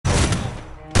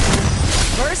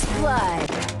First blood.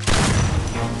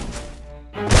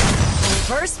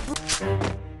 First blood.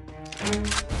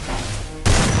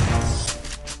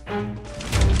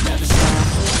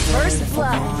 First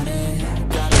blood.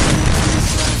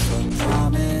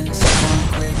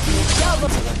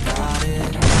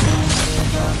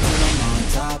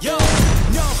 Yo,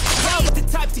 no, I ain't the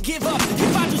type to give up.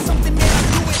 If I do something, man, I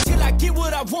do it till I get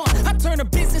what I want. I turn a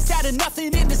business out of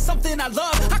nothing into something I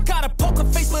love. I got a poker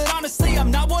face, but honestly, I'm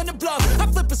not one to bluff. I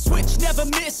flip a switch, never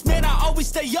miss, man, I always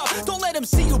stay up. Don't let them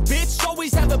see you, bitch,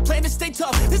 always have a plan to stay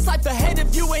tough. This life ahead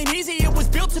of you ain't easy, it was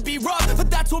built to be rough.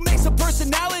 But that's what makes a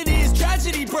personality, is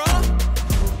tragedy, bruh.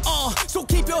 So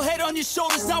keep your head on your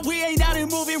shoulders. Now we ain't out here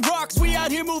moving rocks, we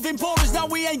out here moving boulders. Now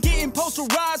we ain't getting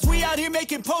posterized, we out here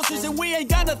making posters. And we ain't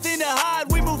got nothing to hide,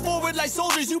 we move forward like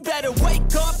soldiers. You better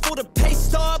wake up for the pay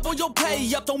stub, or you'll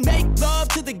pay up. Don't make love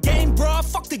to the game, bruh,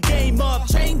 fuck the game up.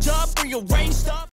 Change up, rearrange stuff.